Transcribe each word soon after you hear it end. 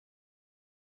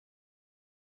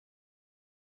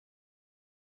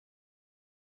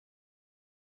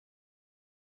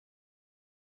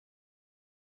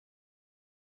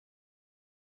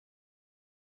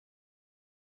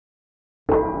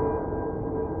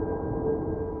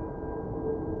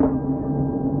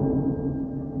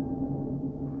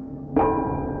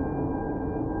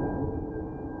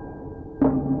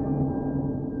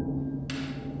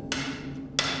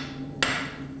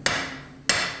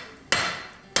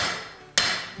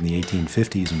In the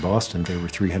 1850s in Boston, there were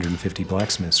 350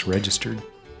 blacksmiths registered.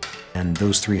 And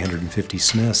those 350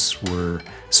 smiths were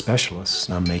specialists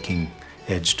on making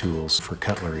edge tools for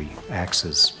cutlery,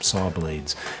 axes, saw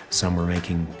blades. Some were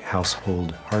making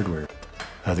household hardware.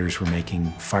 Others were making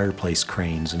fireplace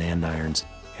cranes and andirons.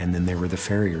 And then there were the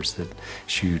farriers that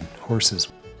shoed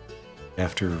horses.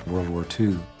 After World War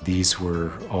II, these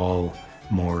were all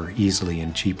more easily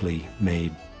and cheaply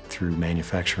made through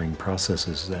manufacturing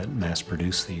processes that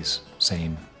mass-produce these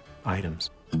same items.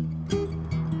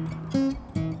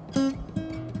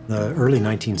 The early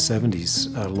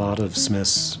 1970s, a lot of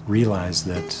smiths realized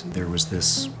that there was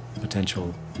this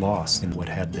potential loss in what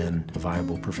had been a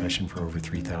viable profession for over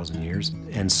 3,000 years.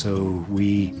 And so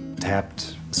we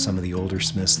tapped some of the older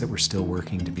smiths that were still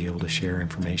working to be able to share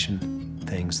information,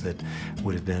 things that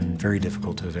would have been very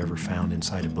difficult to have ever found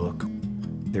inside a book.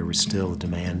 There was still a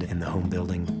demand in the home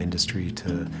building industry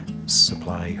to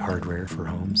supply hardware for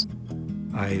homes.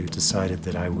 I decided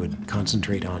that I would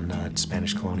concentrate on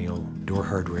Spanish colonial door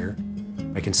hardware.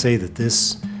 I can say that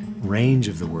this range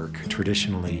of the work,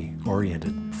 traditionally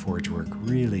oriented forge work,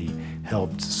 really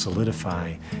helped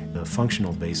solidify the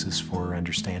functional basis for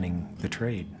understanding the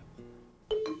trade.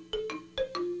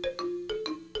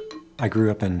 I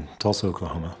grew up in Tulsa,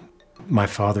 Oklahoma. My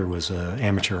father was an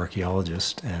amateur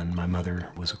archaeologist and my mother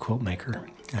was a quilt maker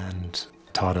and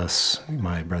taught us,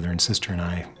 my brother and sister and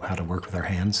I, how to work with our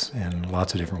hands in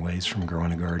lots of different ways, from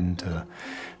growing a garden to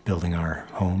building our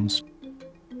homes.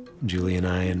 Julie and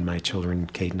I and my children,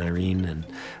 Kate and Irene, and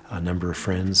a number of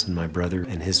friends, and my brother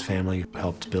and his family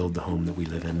helped build the home that we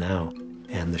live in now,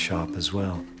 and the shop as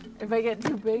well. If I get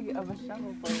too big of a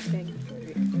shovel for a thing.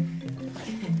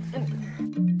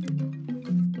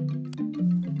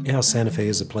 Yeah, Santa Fe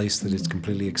is a place that it's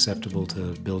completely acceptable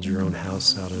to build your own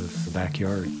house out of the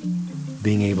backyard.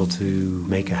 Being able to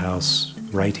make a house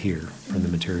right here from the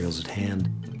materials at hand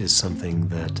is something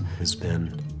that has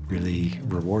been really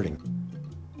rewarding.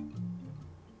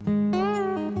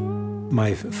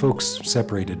 My folks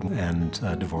separated and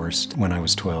divorced when I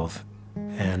was 12,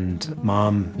 and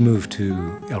Mom moved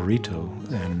to El Rito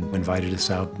and invited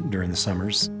us out during the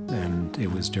summers, and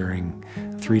it was during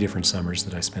 3 different summers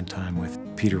that I spent time with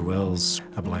Peter Wells,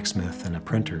 a blacksmith and a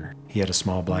printer. He had a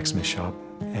small blacksmith shop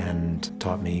and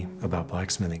taught me about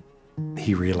blacksmithing.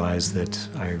 He realized that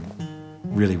I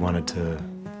really wanted to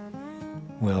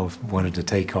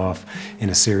take off in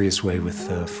a serious way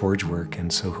with forge work,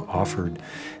 and so offered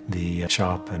the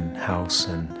shop and house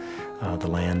and the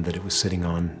land that it was sitting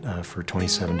on for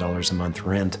 $27 a month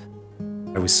rent.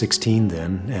 I was 16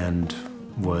 then and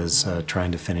was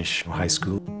trying to finish high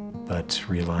school, but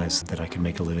realized that I could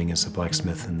make a living as a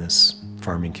blacksmith in this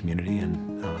farming community,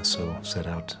 and so set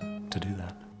out to do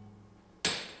that.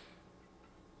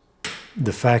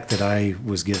 The fact that I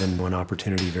was given one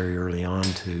opportunity very early on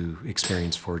to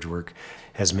experience forge work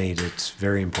has made it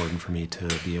very important for me to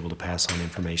be able to pass on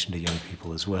information to young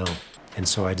people as well. And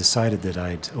so I decided that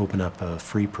I'd open up a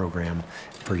free program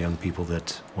for young people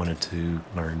that wanted to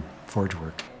learn forge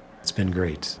work. It's been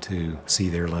great to see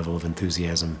their level of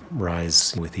enthusiasm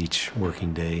rise with each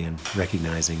working day and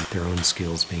recognizing their own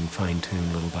skills being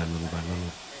fine-tuned little by little by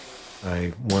little.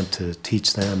 I want to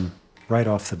teach them right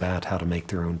off the bat how to make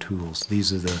their own tools.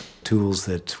 These are the tools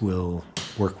that we'll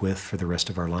work with for the rest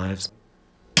of our lives.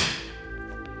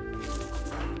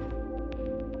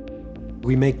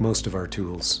 We make most of our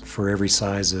tools. For every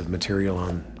size of material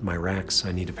on my racks,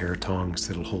 I need a pair of tongs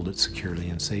that'll hold it securely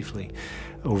and safely.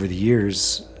 Over the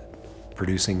years,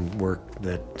 producing work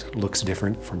that looks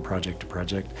different from project to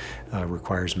project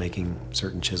requires making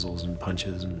certain chisels and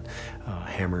punches and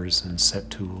hammers and set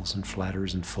tools and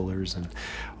flatters and fullers and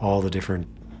all the different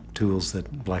tools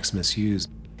that blacksmiths use.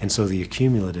 And so the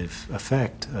accumulative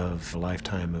effect of a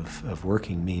lifetime of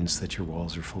working means that your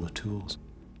walls are full of tools.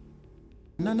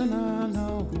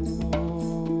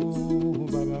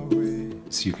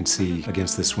 So you can see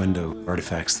against this window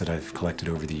artifacts that I've collected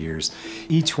over the years.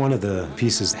 Each one of the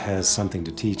pieces has something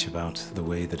to teach about the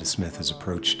way that a smith has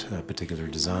approached a particular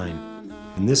design.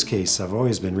 In this case, I've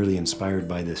always been really inspired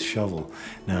by this shovel.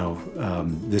 Now,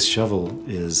 this shovel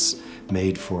is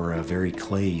made for a very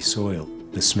clayey soil.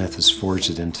 The smith has forged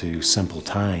it into simple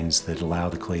tines that allow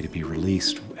the clay to be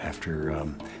released after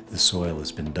the soil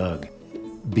has been dug.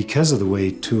 Because of the way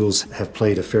tools have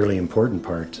played a fairly important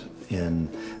part in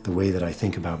the way that I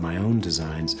think about my own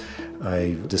designs,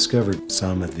 I discovered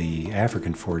some of the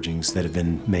African forgings that have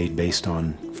been made based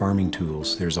on farming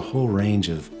tools. There's a whole range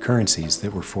of currencies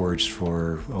that were forged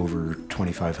for over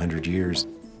 2,500 years.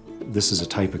 This is a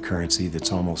type of currency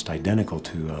that's almost identical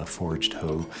to a forged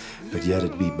hoe, but yet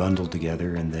it'd be bundled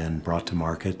together and then brought to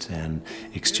market and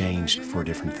exchanged for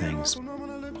different things.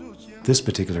 This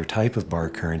particular type of bar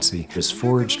currency is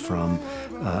forged from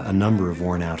a number of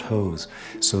worn-out hoes,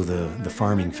 so the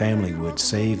farming family would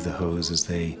save the hoes as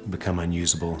they become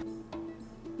unusable.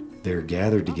 They're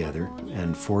gathered together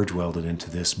and forge welded into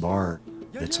this bar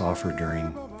that's offered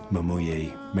during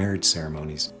Mamuye marriage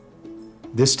ceremonies.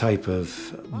 This type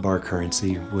of bar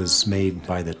currency was made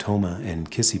by the Toma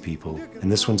and Kissi people, and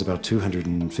this one's about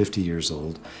 250 years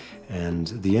old. And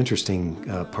the interesting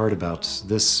part about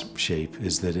this shape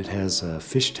is that it has a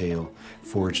fishtail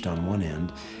forged on one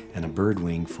end and a bird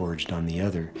wing forged on the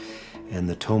other. And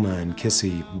the Toma and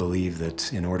Kissi believe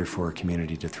that in order for a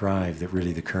community to thrive, that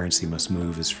really the currency must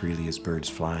move as freely as birds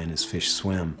fly and as fish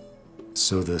swim.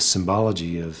 So the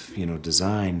symbology of,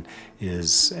 design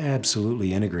is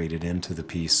absolutely integrated into the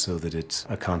piece so that it's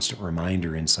a constant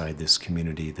reminder inside this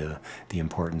community the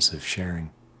importance of sharing.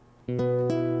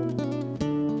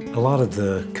 A lot of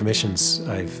the commissions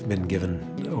I've been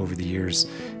given over the years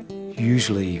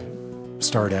usually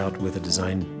start out with a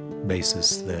design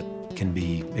basis that can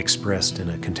be expressed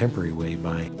in a contemporary way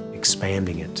by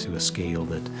expanding it to a scale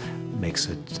that makes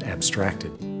it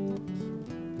abstracted.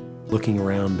 Looking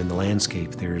around in the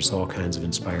landscape, there's all kinds of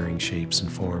inspiring shapes and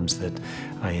forms that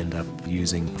I end up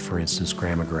using. For instance,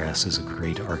 grama grass is a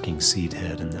great arcing seed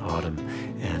head in the autumn,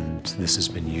 and this has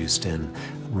been used in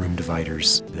room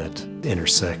dividers that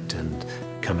intersect and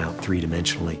come out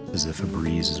three-dimensionally as if a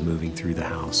breeze is moving through the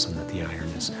house and that the iron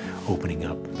is opening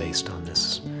up based on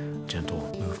this gentle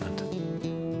movement.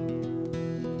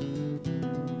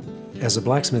 As a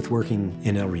blacksmith working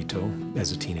in El Rito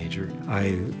as a teenager,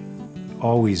 I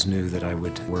always knew that I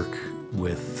would work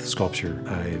with sculpture.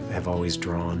 I have always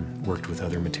worked with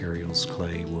other materials,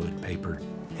 clay, wood, paper.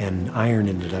 And iron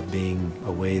ended up being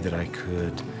a way that I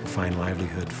could find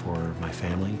livelihood for my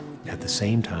family at the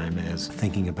same time as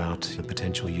thinking about the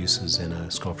potential uses in a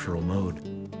sculptural mode.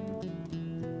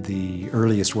 The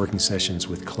earliest working sessions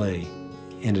with clay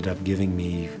ended up giving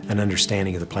me an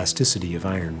understanding of the plasticity of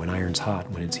iron. When iron's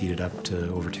hot, when it's heated up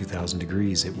to over 2,000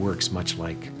 degrees, it works much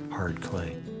like hard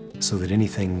clay. So that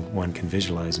anything one can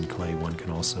visualize in clay, one can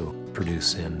also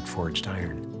produce in forged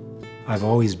iron. I've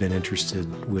always been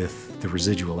interested with the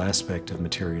residual aspect of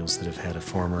materials that have had a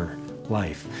former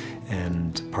life,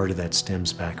 and part of that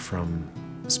stems back from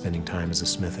spending time as a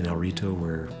smith in El Rito,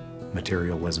 where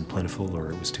material wasn't plentiful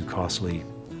or it was too costly.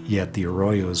 Yet the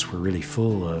arroyos were really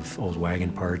full of old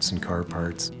wagon parts and car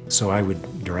parts. So I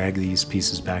would drag these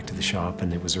pieces back to the shop,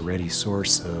 and it was a ready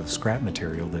source of scrap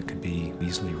material that could be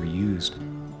easily reused.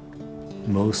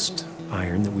 Most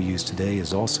iron that we use today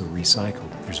is also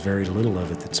recycled. There's very little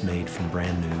of it that's made from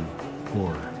brand new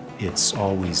ore. It's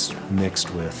always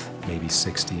mixed with maybe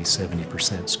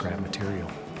 60–70% scrap material.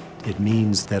 It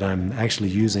means that I'm actually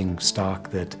using stock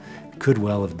that could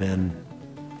well have been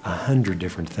 100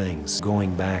 different things,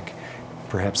 going back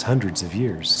perhaps hundreds of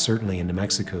years, certainly in New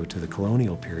Mexico to the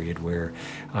colonial period where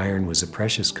iron was a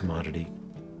precious commodity.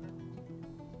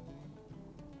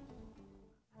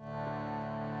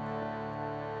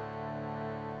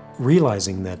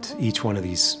 Realizing that each one of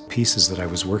these pieces that I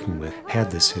was working with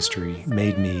had this history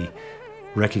made me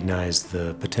recognize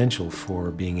the potential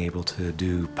for being able to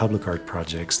do public art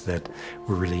projects that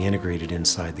were really integrated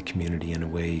inside the community in a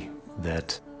way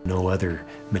that no other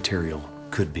material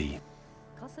could be.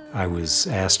 I was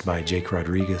asked by Jake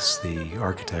Rodriguez, the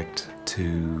architect,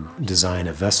 to design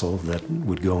a vessel that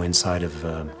would go inside of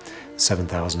a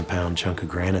 7,000-pound chunk of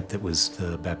granite that was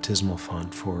the baptismal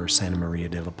font for Santa Maria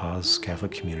de la Paz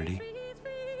Catholic community.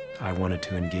 I wanted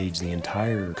to engage the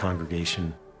entire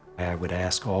congregation. I would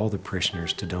ask all the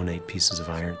parishioners to donate pieces of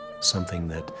iron, something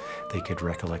that they could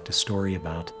recollect a story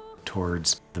about,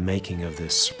 towards the making of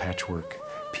this patchwork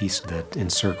piece that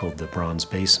encircled the bronze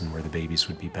basin where the babies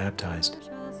would be baptized.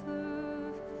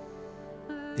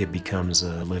 It becomes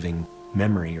a living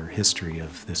memory or history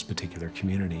of this particular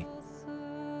community.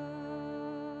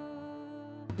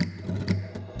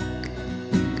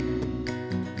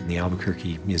 The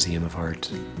Albuquerque Museum of Art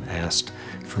asked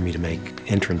for me to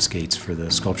make entrance gates for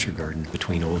the sculpture garden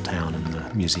between Old Town and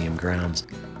the museum grounds.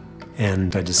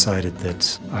 And I decided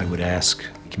that I would ask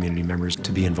community members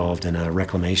to be involved in a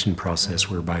reclamation process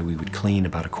whereby we would clean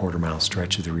about a quarter-mile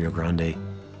stretch of the Rio Grande.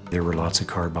 There were lots of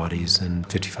car bodies and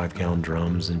 55-gallon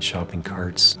drums and shopping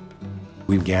carts.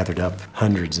 We gathered up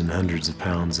hundreds and hundreds of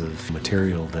pounds of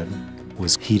material that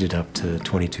was heated up to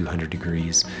 2,200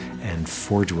 degrees and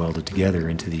forge welded together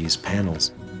into these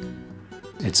panels.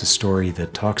 It's a story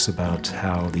that talks about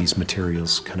how these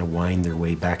materials kind of wind their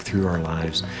way back through our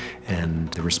lives and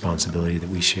the responsibility that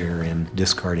we share in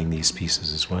discarding these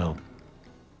pieces as well.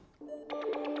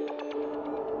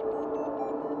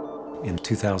 In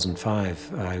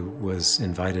 2005, I was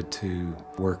invited to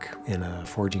work in a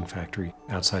forging factory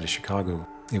outside of Chicago.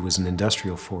 It was an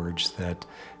industrial forge that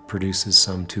produces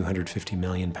some 250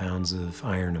 million pounds of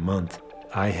iron a month.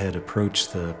 I had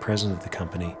approached the president of the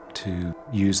company to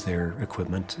use their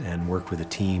equipment and work with a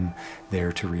team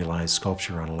there to realize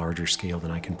sculpture on a larger scale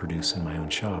than I can produce in my own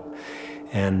shop.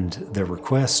 And the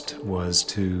request was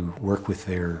to work with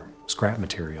their scrap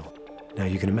material. Now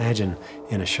you can imagine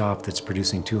in a shop that's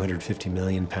producing 250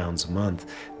 million pounds a month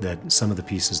that some of the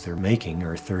pieces they're making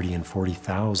are 30 and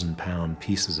 40,000 pound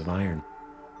pieces of iron.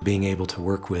 Being able to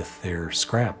work with their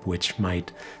scrap, which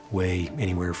might weigh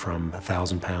anywhere from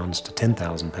 1,000 pounds to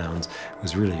 10,000 pounds,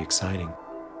 was really exciting.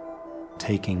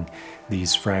 Taking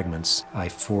these fragments, I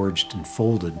forged and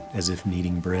folded as if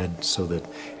kneading bread so that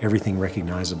everything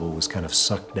recognizable was kind of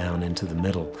sucked down into the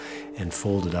middle and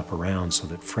folded up around so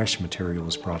that fresh material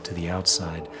was brought to the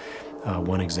outside.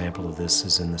 One example of this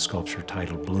is in the sculpture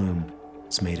titled Bloom.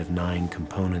 It's made of 9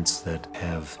 components that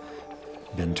have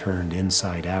been turned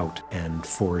inside out and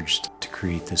forged to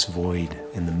create this void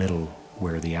in the middle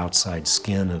where the outside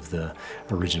skin of the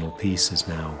original piece is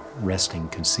now resting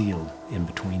concealed in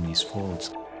between these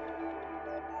folds.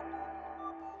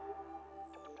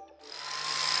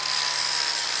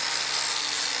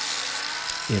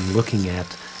 In looking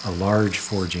at a large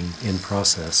forging in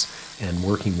process and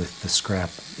working with the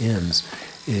scrap ends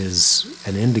is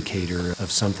an indicator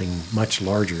of something much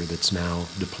larger that's now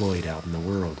deployed out in the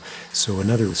world. So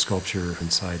another sculpture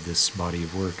inside this body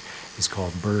of work is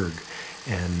called Berg,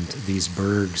 and these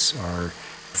bergs are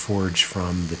forged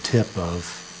from the tip of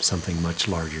something much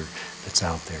larger that's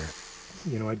out there.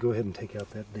 You know, I'd go ahead and take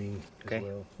out that ding as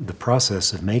well. The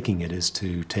process of making it is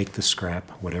to take the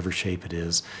scrap, whatever shape it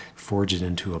is, forge it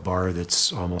into a bar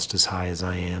that's almost as high as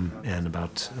I am and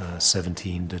about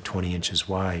 17 to 20 inches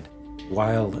wide.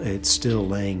 While it's still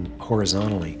laying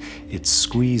horizontally, it's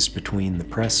squeezed between the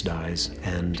press dies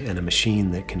and a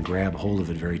machine that can grab hold of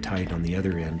it very tight on the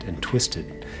other end and twist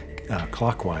it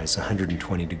clockwise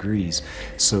 120 degrees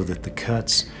so that the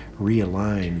cuts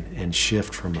realign and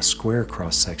shift from a square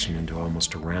cross-section into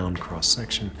almost a round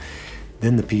cross-section.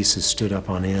 Then the piece is stood up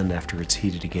on end after it's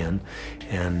heated again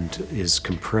and is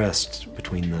compressed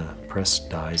between the press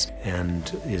dies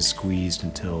and is squeezed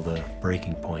until the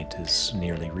breaking point is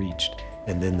nearly reached.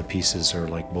 And then the pieces are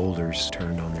like boulders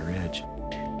turned on their edge.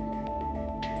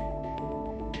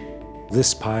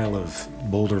 This pile of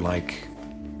boulder-like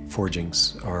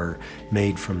forgings are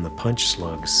made from the punch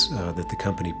slugs that the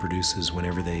company produces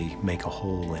whenever they make a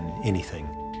hole in anything.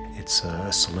 It's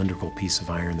a cylindrical piece of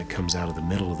iron that comes out of the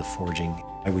middle of the forging.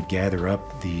 I would gather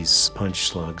up these punch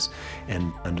slugs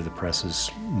and under the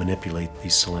presses manipulate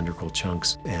these cylindrical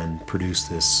chunks and produce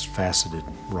this faceted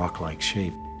rock-like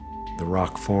shape. The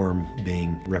rock form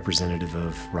being representative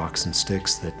of rocks and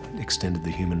sticks that extended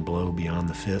the human blow beyond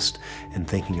the fist and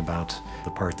thinking about the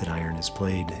part that iron has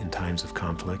played in times of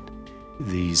conflict.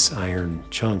 These iron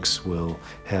chunks will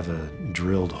have a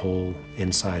drilled hole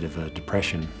inside of a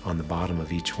depression on the bottom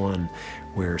of each one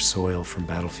where soil from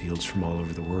battlefields from all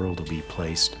over the world will be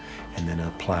placed, and then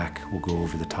a plaque will go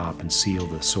over the top and seal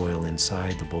the soil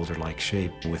inside the boulder-like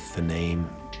shape with the name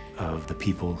of the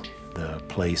people, the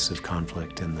place of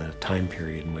conflict, and the time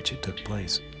period in which it took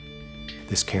place.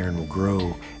 This cairn will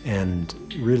grow and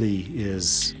really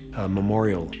is a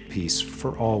memorial piece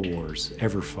for all wars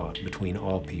ever fought between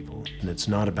all people. And it's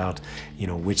not about,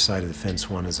 which side of the fence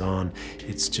one is on.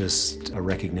 It's just a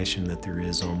recognition that there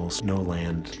is almost no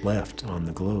land left on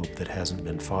the globe that hasn't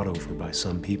been fought over by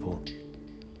some people.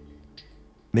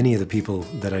 Many of the people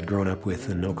that I'd grown up with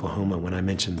in Oklahoma, when I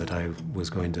mentioned that I was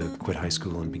going to quit high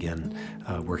school and begin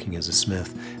working as a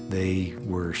smith, they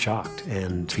were shocked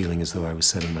and feeling as though I was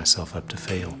setting myself up to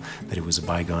fail, that it was a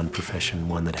bygone profession,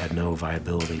 one that had no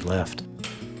viability left.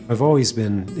 I've always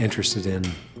been interested in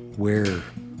where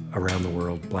around the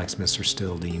world blacksmiths are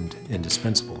still deemed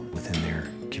indispensable within their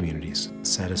communities,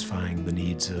 satisfying the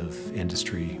needs of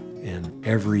industry in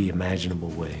every imaginable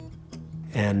way.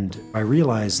 And I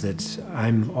realized that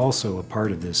I'm also a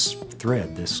part of this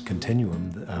thread, this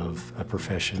continuum of a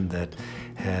profession that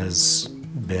has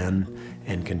been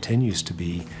and continues to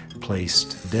be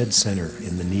placed dead center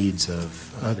in the needs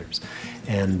of others.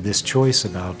 And this choice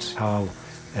about how,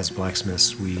 as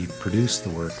blacksmiths, we produce the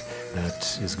work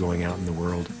that is going out in the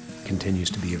world continues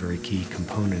to be a very key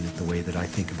component of the way that I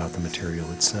think about the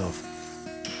material itself.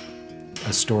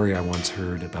 a story I once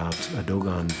heard about a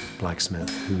Dogon blacksmith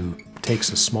who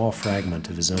takes a small fragment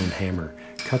of his own hammer,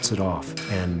 cuts it off,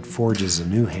 and forges a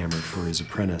new hammer for his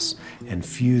apprentice, and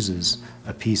fuses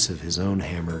a piece of his own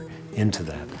hammer into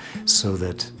that, so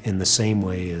that in the same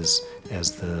way as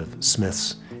the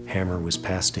smith's hammer was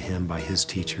passed to him by his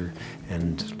teacher,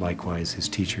 and likewise his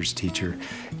teacher's teacher,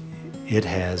 it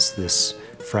has this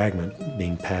fragment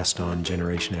being passed on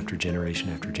generation after generation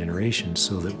after generation,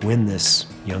 so that when this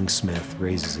young smith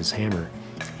raises his hammer,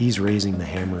 he's raising the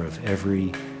hammer of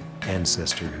every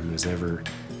ancestor who has ever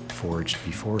forged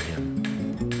before him.